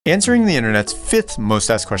Answering the internet's 5th most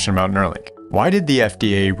asked question about Neuralink. Why did the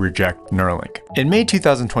FDA reject Neuralink? In May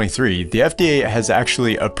 2023, the FDA has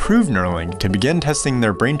actually approved Neuralink to begin testing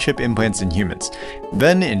their brain chip implants in humans.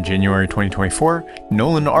 Then, in January 2024,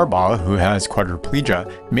 Nolan Arbaugh, who has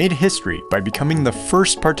quadriplegia, made history by becoming the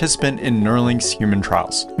first participant in Neuralink's human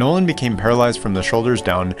trials. Nolan became paralyzed from the shoulders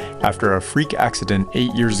down after a freak accident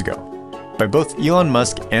 8 years ago. By both Elon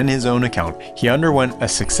Musk and his own account, he underwent a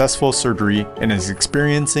successful surgery and is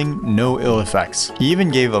experiencing no ill effects. He even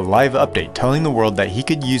gave a live update telling the world that he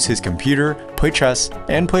could use his computer, play chess,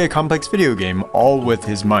 and play a complex video game all with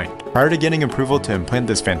his mind. Prior to getting approval to implant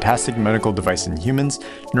this fantastic medical device in humans,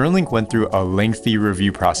 Neuralink went through a lengthy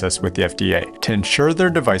review process with the FDA to ensure their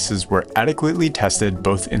devices were adequately tested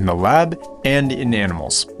both in the lab and in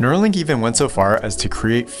animals. Neuralink even went so far as to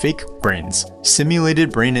create fake brains,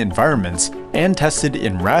 simulated brain environments, and tested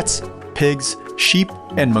in rats, pigs, sheep,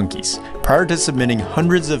 and monkeys, prior to submitting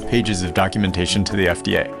hundreds of pages of documentation to the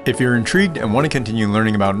FDA. If you're intrigued and want to continue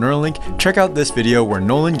learning about Neuralink, check out this video where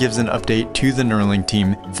Nolan gives an update to the Neuralink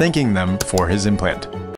team, thanking them for his implant.